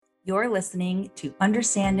You're listening to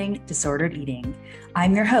Understanding Disordered Eating.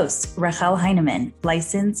 I'm your host, Rachel Heineman,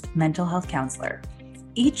 licensed mental health counselor.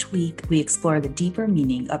 Each week, we explore the deeper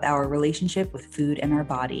meaning of our relationship with food and our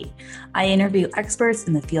body. I interview experts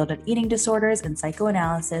in the field of eating disorders and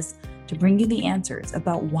psychoanalysis to bring you the answers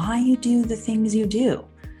about why you do the things you do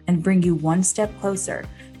and bring you one step closer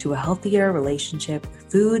to a healthier relationship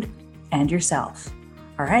with food and yourself.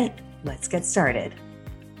 All right, let's get started.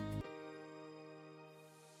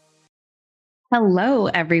 Hello,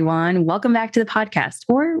 everyone. Welcome back to the podcast,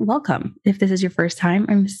 or welcome if this is your first time.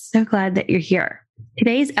 I'm so glad that you're here.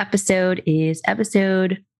 Today's episode is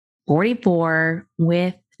episode 44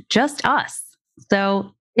 with just us.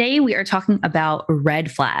 So today we are talking about red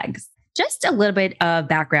flags. Just a little bit of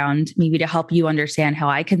background, maybe to help you understand how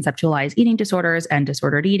I conceptualize eating disorders and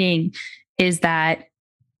disordered eating, is that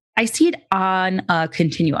I see it on a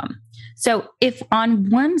continuum. So if on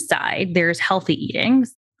one side there's healthy eating,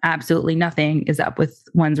 absolutely nothing is up with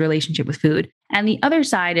one's relationship with food, and the other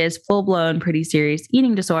side is full-blown, pretty serious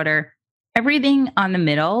eating disorder, everything on the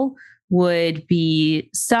middle would be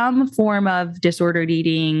some form of disordered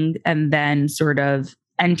eating and then sort of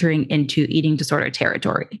entering into eating disorder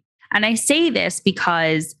territory. And I say this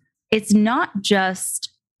because it's not just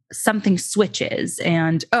something switches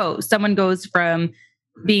and, someone goes from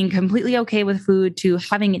being completely okay with food to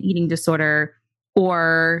having an eating disorder,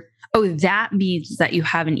 or, that means that you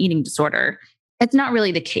have an eating disorder. It's not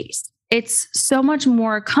really the case. It's so much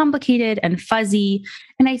more complicated and fuzzy.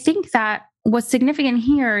 And I think that what's significant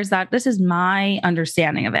here is that this is my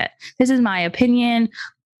understanding of it. This is my opinion.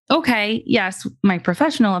 Okay, yes, my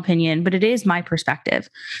professional opinion, but it is my perspective.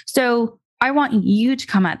 So I want you to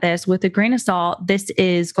come at this with a grain of salt. This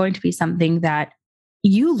is going to be something that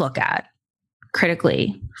you look at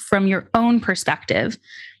critically from your own perspective,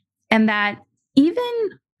 and that even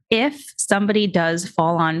if somebody does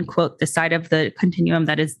fall on, quote, the side of the continuum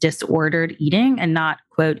that is disordered eating and not,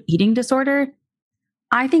 quote, eating disorder,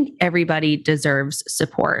 I think everybody deserves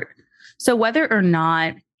support. So whether or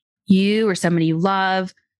not you or somebody you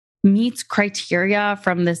love meets criteria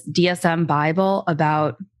from this DSM Bible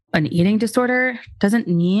about an eating disorder doesn't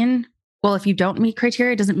mean, if you don't meet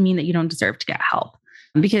criteria, it doesn't mean that you don't deserve to get help.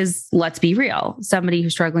 Because let's be real, somebody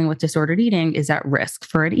who's struggling with disordered eating is at risk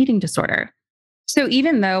for an eating disorder. So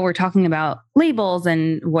even though we're talking about labels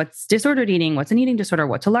and what's disordered eating, what's an eating disorder,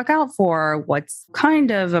 what to look out for, what's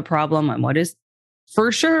kind of a problem and what is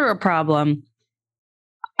for sure a problem,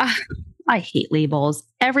 I hate labels.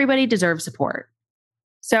 Everybody deserves support.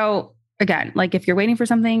 So again, if you're waiting for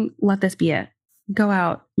something, let this be it. Go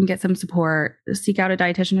out and get some support. Seek out a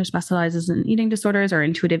dietitian who specializes in eating disorders or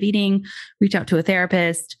intuitive eating. Reach out to a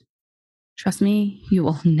therapist. Trust me, you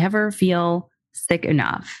will never feel sick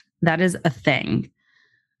enough. That is a thing.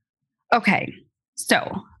 Okay,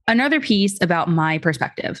 so another piece about my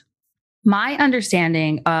perspective. My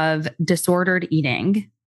understanding of disordered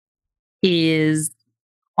eating is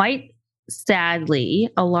quite sadly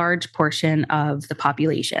a large portion of the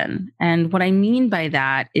population. And what I mean by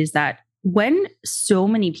that is that when so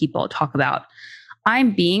many people talk about,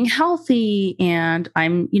 I'm being healthy and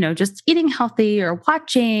I'm, just eating healthy or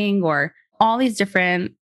watching or all these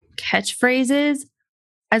different catchphrases,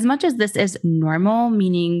 as much as this is normal,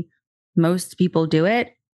 meaning most people do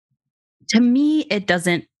it, to me, it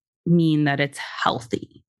doesn't mean that it's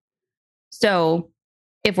healthy. So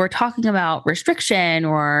if we're talking about restriction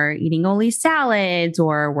or eating only salads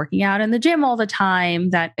or working out in the gym all the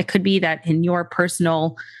time, that it could be that in your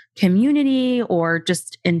personal community or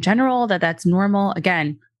just in general, that's normal.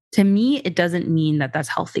 Again, to me, it doesn't mean that that's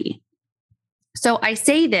healthy. So I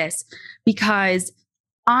say this because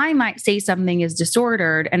I might say something is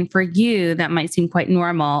disordered, and for you, that might seem quite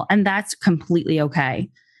normal. And that's completely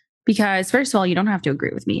okay. Because first of all, you don't have to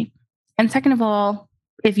agree with me. And second of all,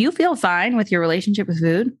 if you feel fine with your relationship with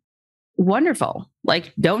food, wonderful.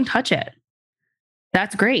 Don't touch it.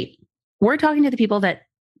 That's great. We're talking to the people that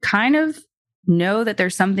kind of know that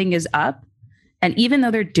there's something is up. And even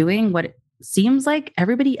though they're doing what it seems like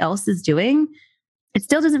everybody else is doing, it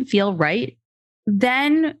still doesn't feel right.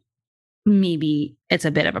 Then maybe it's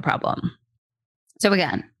a bit of a problem. So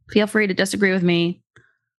again, feel free to disagree with me.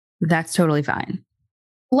 That's totally fine.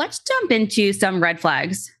 Let's jump into some red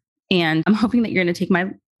flags. And I'm hoping that you're going to take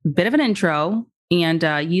my bit of an intro and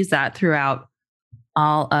use that throughout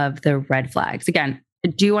all of the red flags. Again, I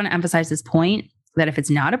do want to emphasize this point that if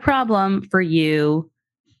it's not a problem for you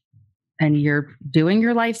and you're doing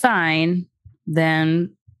your life fine,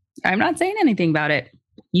 then I'm not saying anything about it.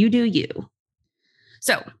 You do you.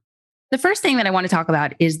 So the first thing that I want to talk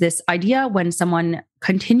about is this idea when someone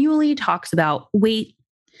continually talks about weight,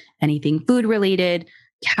 anything food related,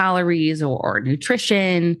 calories or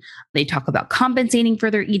nutrition. They talk about compensating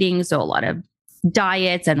for their eating. So a lot of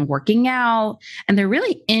diets and working out, and they're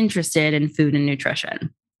really interested in food and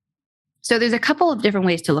nutrition. So there's a couple of different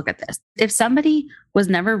ways to look at this. If somebody was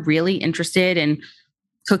never really interested in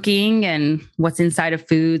cooking and what's inside of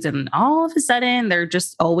foods, and all of a sudden they're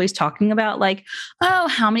just always talking about like, oh,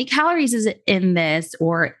 how many calories is it in this?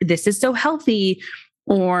 Or this is so healthy.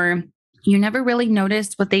 Or you never really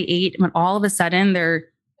noticed what they ate, but all of a sudden they're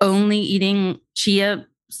only eating chia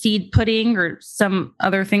seed pudding or some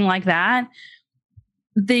other thing like that.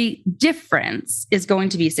 The difference is going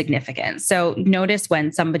to be significant. So notice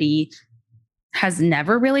when somebody has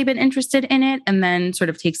never really been interested in it and then sort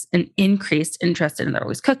of takes an increased interest in it. They're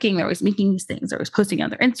always cooking, they're always making these things, they're always posting on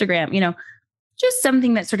their Instagram, just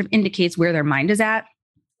something that sort of indicates where their mind is at.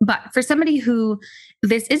 But for somebody who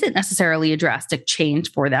this isn't necessarily a drastic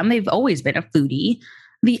change for them, they've always been a foodie.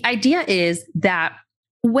 The idea is that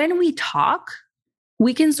when we talk,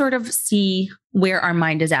 we can sort of see where our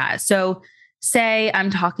mind is at. So say I'm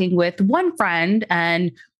talking with one friend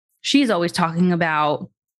and she's always talking about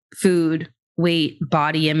food, weight,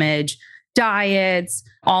 body image, diets,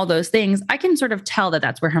 all those things. I can sort of tell that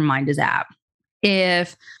that's where her mind is at.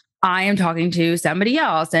 If I am talking to somebody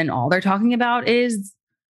else and all they're talking about is,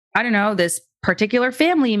 I don't know, this particular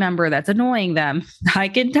family member that's annoying them, I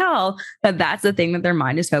can tell that that's the thing that their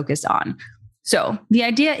mind is focused on. So the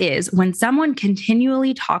idea is when someone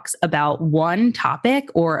continually talks about one topic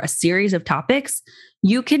or a series of topics,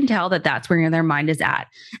 you can tell that that's where their mind is at.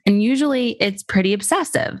 And usually it's pretty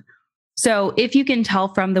obsessive. So if you can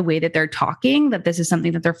tell from the way that they're talking that this is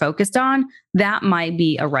something that they're focused on, that might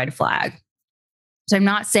be a red flag. So I'm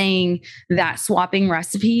not saying that swapping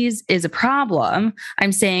recipes is a problem.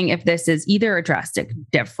 I'm saying if this is either a drastic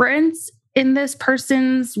difference in this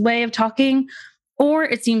person's way of talking, or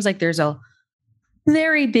it seems like there's a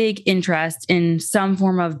very big interest in some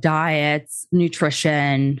form of diets,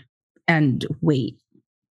 nutrition, and weight.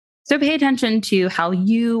 So pay attention to how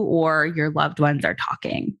you or your loved ones are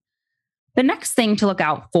talking. The next thing to look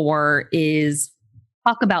out for is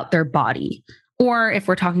talk about their body. Or if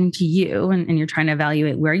we're talking to you and you're trying to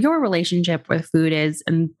evaluate where your relationship with food is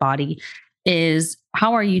and body is,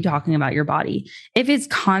 how are you talking about your body? If it's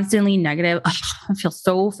constantly negative, I feel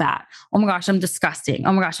so fat. Oh my gosh, I'm disgusting.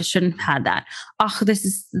 Oh my gosh, I shouldn't have had that. Oh,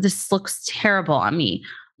 this looks terrible on me.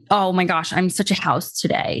 Oh my gosh, I'm such a house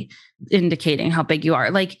today, indicating how big you are.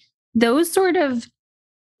 Like those sort of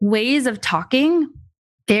ways of talking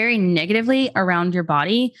very negatively around your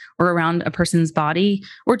body or around a person's body,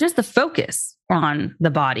 or just the focus on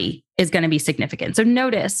the body is going to be significant. So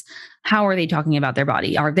notice, how are they talking about their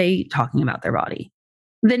body? Are they talking about their body?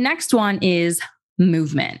 The next one is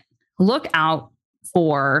movement. Look out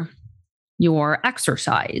for your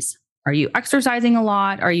exercise. Are you exercising a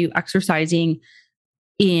lot? Are you exercising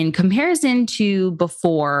in comparison to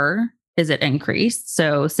before? Is it increased?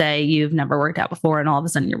 So say you've never worked out before and all of a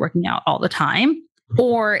sudden you're working out all the time.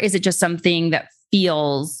 Or is it just something that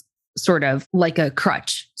feels sort of like a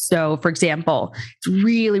crutch? So for example, it's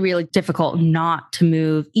really, really difficult not to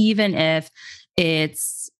move, even if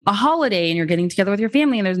it's a holiday and you're getting together with your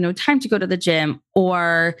family and there's no time to go to the gym,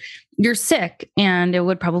 or you're sick and it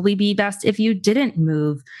would probably be best if you didn't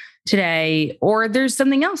move today, or there's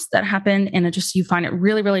something else that happened and you find it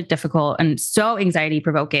really, really difficult and so anxiety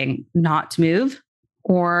provoking not to move.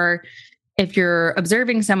 Or if you're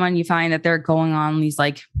observing someone, you find that they're going on these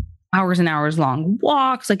like hours and hours long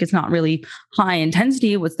walks, like it's not really high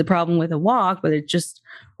intensity. What's the problem with a walk? But it's just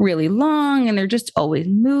really long and they're just always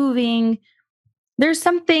moving. There's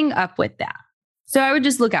something up with that. So I would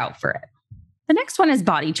just look out for it. The next one is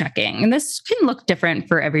body checking. And this can look different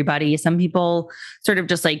for everybody. Some people sort of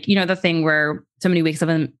just like, the thing where somebody wakes up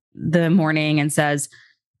in the morning and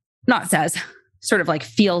sort of like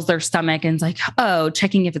feels their stomach and is like, oh,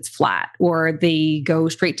 checking if it's flat, or they go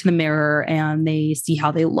straight to the mirror and they see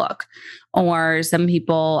how they look. Or some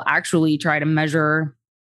people actually try to measure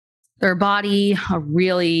their body. A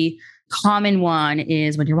really common one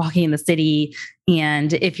is when you're walking in the city,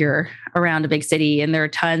 and if you're around a big city and there are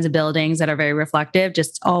tons of buildings that are very reflective,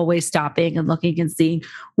 just always stopping and looking and seeing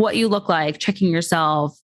what you look like, checking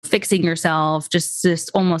yourself, fixing yourself, just this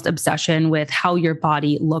almost obsession with how your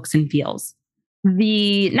body looks and feels.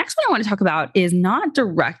 The next one I want to talk about is not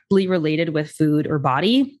directly related with food or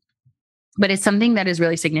body, but it's something that is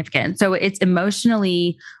really significant. So it's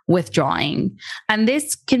emotionally withdrawing. And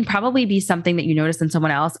this can probably be something that you notice in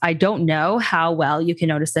someone else. I don't know how well you can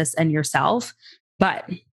notice this in yourself, but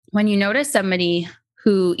when you notice somebody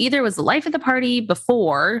who either was the life of the party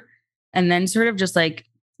before and then sort of just like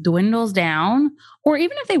dwindles down, or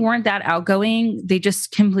even if they weren't that outgoing, they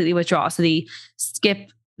just completely withdraw. So they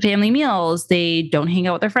skip family meals, they don't hang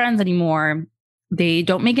out with their friends anymore, they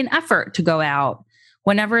don't make an effort to go out.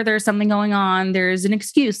 Whenever there's something going on, there's an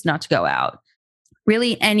excuse not to go out.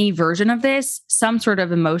 Really, any version of this, some sort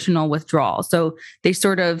of emotional withdrawal. So they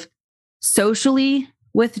sort of socially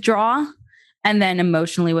withdraw and then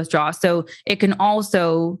emotionally withdraw. So it can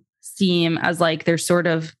also seem as like they're sort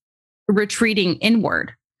of retreating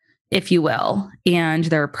inward, if you will, and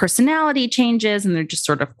their personality changes and they're just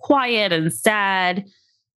sort of quiet and sad,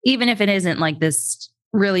 even if it isn't like this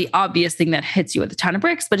really obvious thing that hits you with a ton of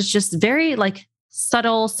bricks, but it's just very like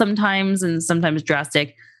subtle sometimes and sometimes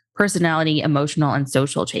drastic personality, emotional, and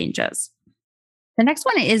social changes. The next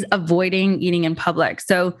one is avoiding eating in public.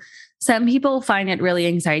 So some people find it really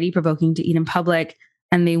anxiety provoking to eat in public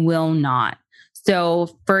and they will not.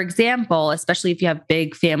 So for example, especially if you have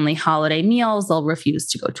big family holiday meals, they'll refuse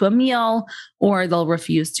to go to a meal or they'll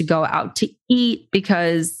refuse to go out to eat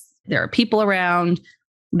because there are people around.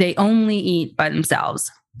 They only eat by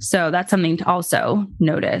themselves. So that's something to also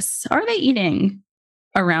notice. Are they eating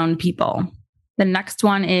around people? The next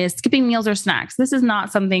one is skipping meals or snacks. This is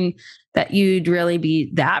not something that you'd really be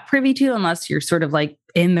that privy to unless you're sort of like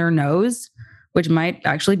in their nose, which might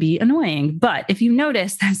actually be annoying. But if you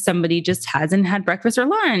notice that somebody just hasn't had breakfast or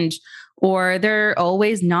lunch, or they're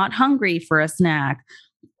always not hungry for a snack,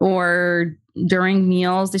 or during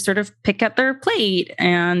meals, they sort of pick at their plate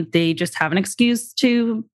and they just have an excuse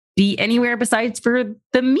to be anywhere besides for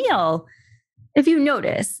the meal. If you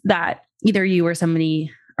notice that either you or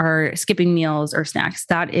somebody are skipping meals or snacks,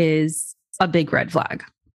 that is a big red flag.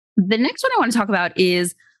 The next one I want to talk about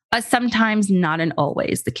is a sometimes not an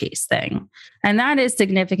always the case thing. And that is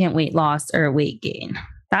significant weight loss or weight gain.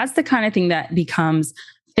 That's the kind of thing that becomes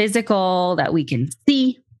physical, that we can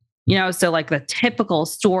see. So like the typical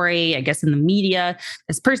story, I guess, in the media,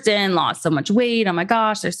 this person lost so much weight. Oh my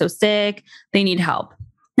gosh, they're so sick. They need help.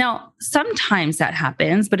 Now, sometimes that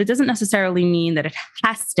happens, but it doesn't necessarily mean that it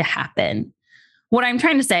has to happen. What I'm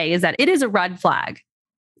trying to say is that it is a red flag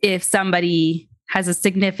if somebody has a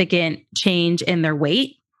significant change in their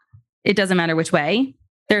weight. It doesn't matter which way.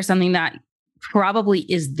 There's something that probably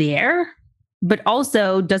is there, but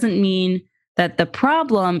also doesn't mean that the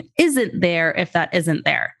problem isn't there if that isn't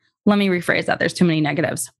there. Let me rephrase that. There's too many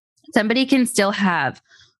negatives. Somebody can still have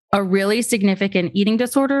a really significant eating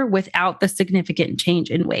disorder without the significant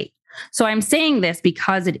change in weight. So I'm saying this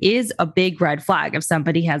because it is a big red flag. If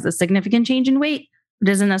somebody has a significant change in weight, it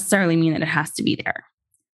doesn't necessarily mean that it has to be there.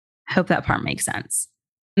 I hope that part makes sense.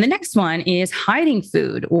 And the next one is hiding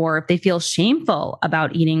food, or if they feel shameful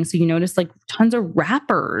about eating. So you notice like tons of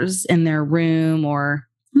wrappers in their room, or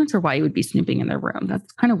I'm not sure why you would be snooping in their room.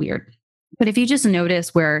 That's kind of weird. But if you just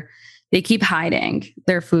notice where they keep hiding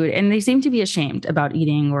their food and they seem to be ashamed about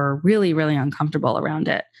eating or really, really uncomfortable around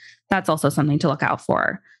it, that's also something to look out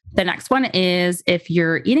for. The next one is if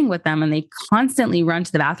you're eating with them and they constantly run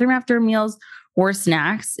to the bathroom after meals or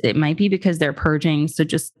snacks, it might be because they're purging. So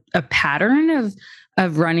just a pattern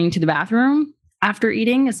of running to the bathroom after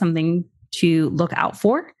eating is something to look out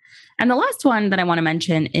for. And the last one that I want to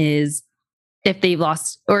mention is if they've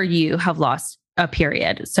lost or you have lost a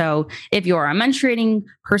period. So if you're a menstruating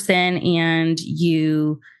person and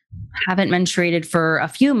you haven't menstruated for a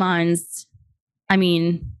few months,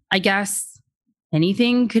 I guess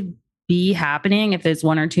anything could be happening if it's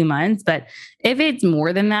 1 or 2 months. But if it's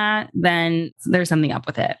more than that, then there's something up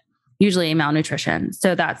with it, usually malnutrition.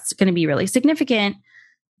 So that's going to be really significant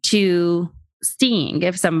to seeing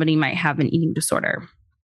if somebody might have an eating disorder.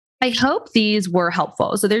 I hope these were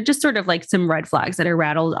helpful. So they're just sort of like some red flags that are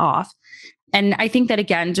rattled off. And I think that,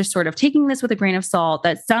 again, just sort of taking this with a grain of salt,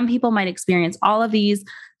 that some people might experience all of these,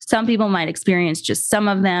 some people might experience just some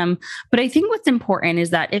of them. But I think what's important is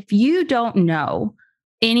that if you don't know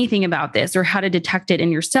anything about this or how to detect it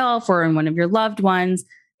in yourself or in one of your loved ones,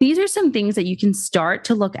 these are some things that you can start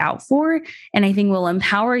to look out for. And I think will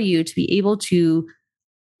empower you to be able to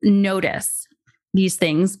notice these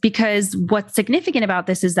things, because what's significant about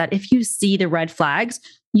this is that if you see the red flags,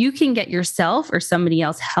 you can get yourself or somebody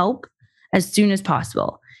else help as soon as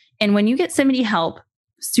possible. And when you get somebody help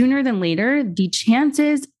sooner than later, the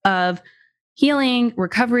chances of healing,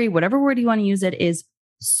 recovery, whatever word you want to use it, is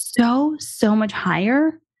so much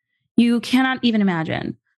higher. You cannot even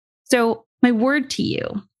imagine. So my word to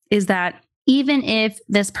you is that even if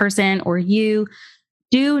this person or you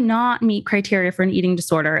do not meet criteria for an eating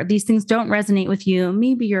disorder, these things don't resonate with you,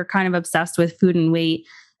 maybe you're kind of obsessed with food and weight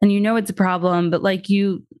and you know it's a problem, but like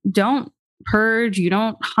you don't purge, you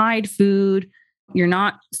don't hide food, you're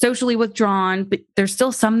not socially withdrawn, but there's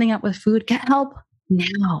still something up with food, get help.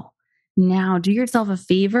 Now, do yourself a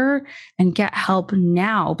favor and get help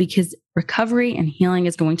now, because recovery and healing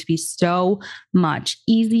is going to be so much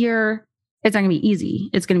easier. It's not going to be easy.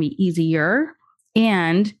 It's going to be easier.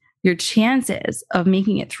 And your chances of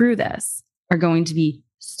making it through this are going to be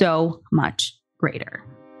so much greater.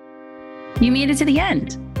 You made it to the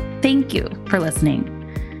end. Thank you for listening.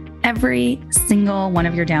 Every single one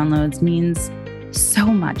of your downloads means so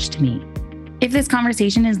much to me. If this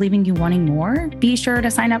conversation is leaving you wanting more, be sure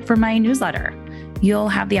to sign up for my newsletter. You'll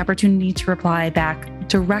have the opportunity to reply back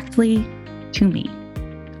directly to me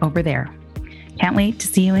over there. Can't wait to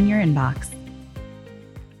see you in your inbox.